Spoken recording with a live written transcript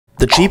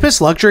The cheapest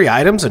luxury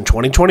items in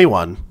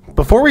 2021.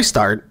 Before we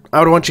start, I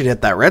would want you to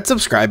hit that red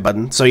subscribe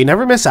button so you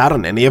never miss out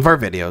on any of our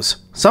videos.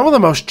 Some of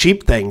the most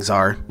cheap things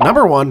are: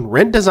 number 1,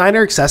 rent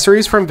designer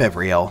accessories from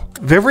Vivriel.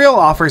 Vivriel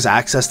offers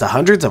access to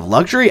hundreds of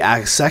luxury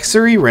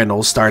accessory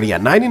rentals starting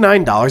at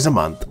 $99 a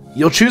month.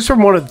 You'll choose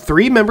from one of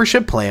 3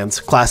 membership plans: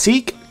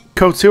 Classique,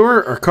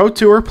 Couture, or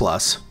Couture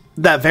Plus,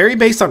 that vary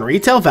based on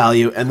retail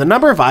value and the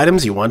number of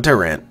items you want to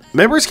rent.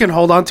 Members can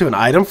hold on to an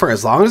item for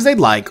as long as they'd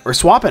like or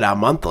swap it out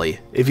monthly.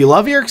 If you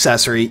love your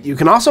accessory, you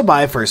can also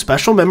buy it for a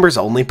special members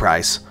only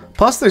price.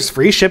 Plus, there's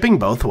free shipping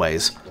both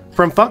ways.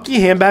 From funky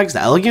handbags to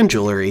elegant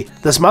jewelry,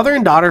 this mother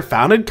and daughter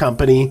founded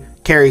company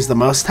carries the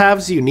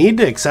must-haves you need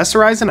to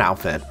accessorize an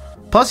outfit.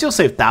 Plus, you'll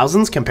save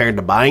thousands compared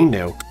to buying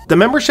new. The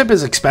membership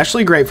is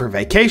especially great for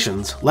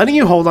vacations, letting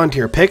you hold on to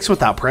your picks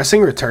without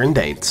pressing return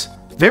dates.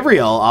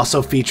 Vivriel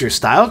also features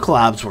style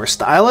collabs where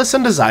stylists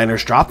and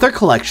designers drop their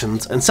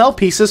collections and sell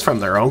pieces from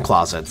their own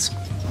closets.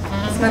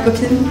 C'est ma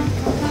copine,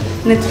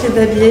 notre pied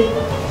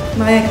d'habillé,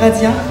 Maria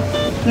Grazia,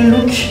 le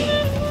look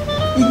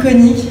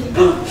iconique.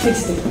 Je suis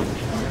excitée.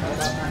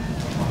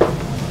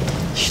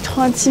 Je suis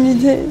trop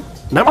intimidée.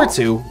 Number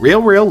 2,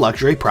 Real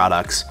Luxury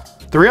Products.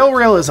 The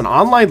Real is an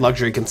online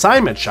luxury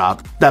consignment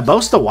shop that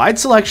boasts a wide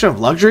selection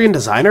of luxury and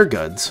designer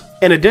goods.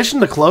 In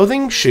addition to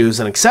clothing, shoes,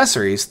 and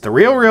accessories, the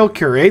Real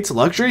curates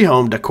luxury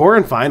home decor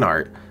and fine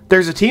art.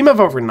 There's a team of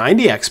over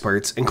 90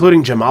 experts,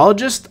 including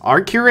gemologists,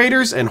 art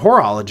curators, and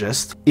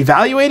horologists,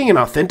 evaluating and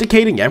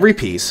authenticating every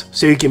piece,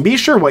 so you can be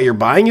sure what you're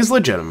buying is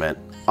legitimate.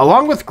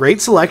 Along with great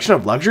selection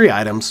of luxury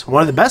items,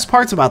 one of the best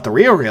parts about the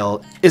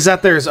Real is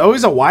that there is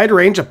always a wide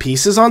range of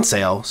pieces on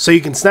sale, so you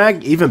can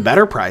snag even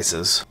better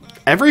prices.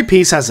 Every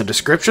piece has a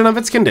description of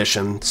its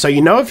condition, so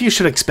you know if you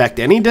should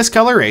expect any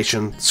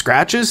discoloration,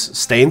 scratches,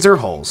 stains, or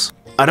holes.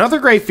 Another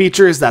great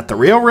feature is that the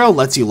Real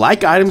lets you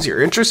like items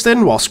you're interested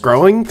in while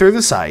scrolling through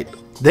the site.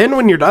 Then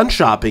when you're done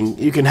shopping,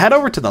 you can head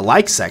over to the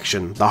like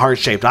section, the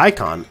heart-shaped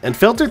icon, and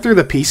filter through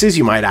the pieces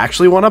you might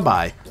actually want to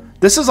buy.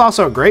 This is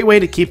also a great way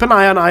to keep an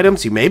eye on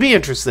items you may be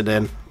interested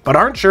in, but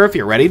aren't sure if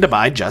you're ready to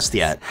buy just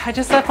yet. I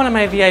just left one of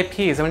my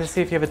VIPs. I wanted to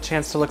see if you have a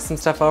chance to look some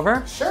stuff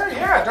over. Sure,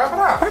 yeah, drop it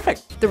off.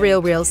 Perfect. The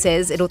Real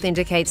says it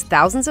authenticates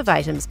thousands of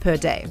items per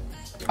day.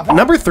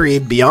 Number 3,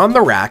 Beyond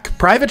the Rack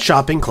Private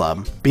Shopping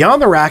Club.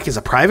 Beyond the Rack is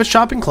a private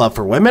shopping club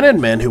for women and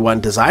men who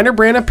want designer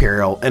brand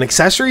apparel and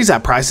accessories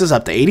at prices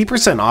up to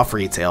 80% off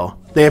retail.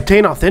 They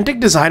obtain authentic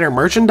designer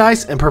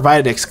merchandise and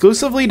provide it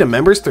exclusively to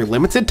members through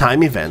limited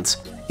time events.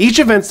 Each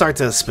event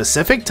starts at a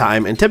specific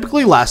time and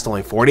typically lasts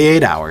only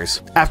 48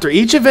 hours. After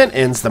each event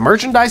ends, the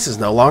merchandise is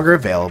no longer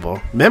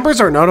available.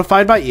 Members are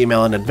notified by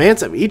email in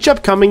advance of each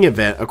upcoming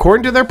event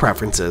according to their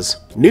preferences.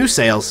 New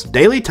sales,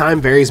 daily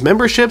time varies,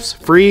 memberships,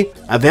 free,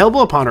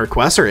 available upon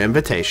request or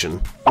invitation.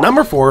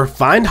 Number 4,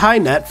 Find High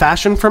Net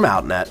Fashion from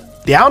Outnet.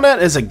 The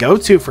Outnet is a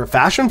go-to for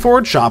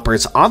fashion-forward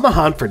shoppers on the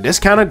hunt for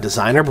discounted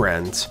designer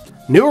brands.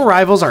 New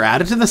arrivals are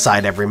added to the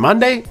site every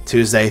Monday,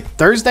 Tuesday,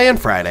 Thursday, and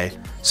Friday,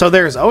 so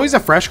there is always a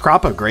fresh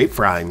crop of great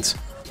finds.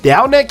 The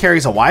Outnet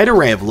carries a wide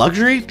array of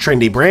luxury,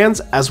 trendy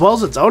brands, as well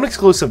as its own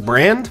exclusive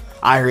brand,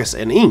 Iris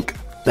and Ink.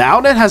 The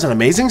Outnet has an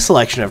amazing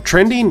selection of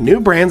trendy, new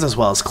brands as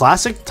well as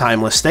classic,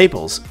 timeless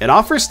staples. It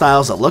offers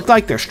styles that look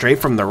like they're straight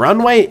from the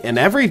runway and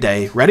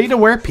everyday,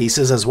 ready-to-wear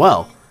pieces as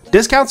well.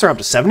 Discounts are up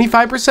to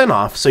 75%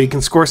 off, so you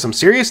can score some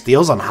serious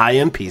deals on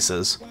high-end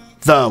pieces.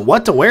 The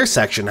What to Wear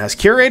section has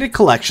curated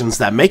collections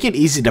that make it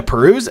easy to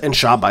peruse and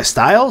shop by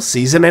style,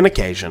 season, and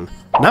occasion.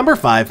 Number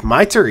 5,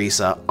 My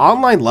Teresa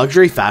Online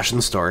Luxury Fashion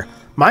Store.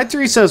 My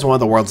Teresa is one of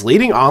the world's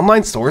leading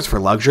online stores for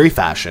luxury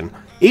fashion.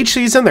 Each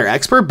season, their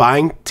expert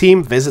buying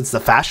team visits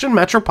the fashion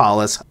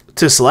metropolis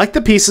to select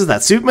the pieces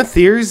that suit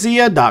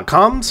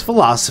Matheria.com's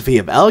philosophy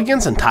of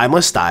elegance and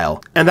timeless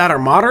style, and that are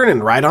modern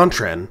and right on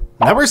trend.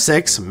 Number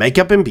 6,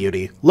 Makeup and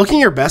Beauty. Looking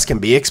your best can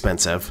be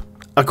expensive.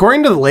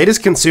 According to the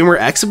latest consumer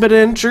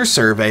expenditure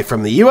survey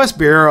from the U.S.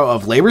 Bureau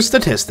of Labor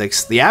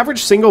Statistics, the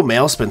average single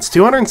male spends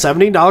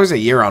 $270 a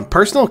year on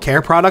personal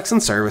care products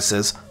and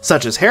services,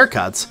 such as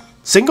haircuts.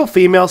 Single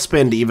females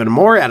spend even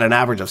more at an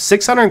average of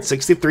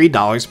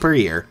 $663 per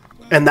year.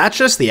 And that's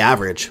just the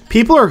average.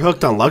 People are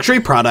hooked on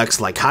luxury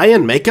products like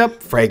high-end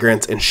makeup,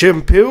 fragrance, and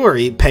shampoo are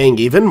paying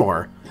even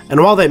more.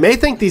 And while they may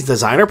think these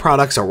designer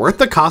products are worth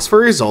the cost for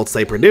results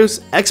they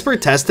produce,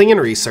 expert testing and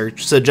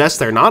research suggests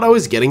they're not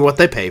always getting what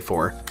they pay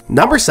for.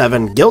 Number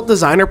 7, Gilt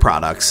Designer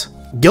Products.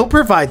 Gilt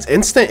provides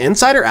instant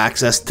insider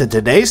access to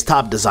today's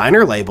top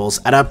designer labels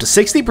at up to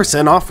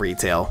 60% off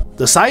retail.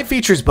 The site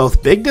features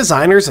both big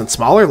designers and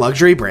smaller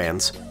luxury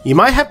brands. You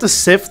might have to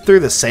sift through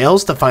the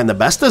sales to find the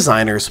best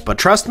designers, but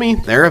trust me,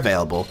 they're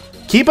available.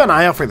 Keep an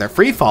eye out for their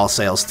free fall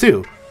sales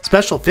too.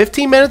 Special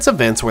 15-minute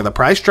events where the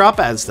price drop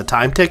as the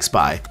time ticks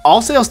by.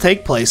 All sales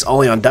take place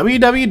only on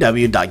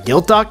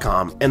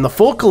www.gilt.com, and the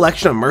full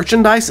collection of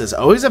merchandise is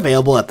always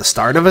available at the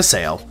start of a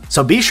sale,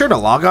 so be sure to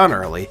log on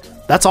early.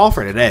 That's all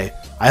for today.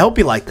 I hope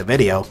you liked the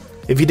video.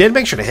 If you did,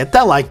 make sure to hit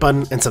that like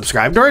button and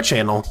subscribe to our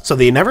channel so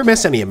that you never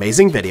miss any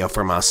amazing video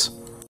from us.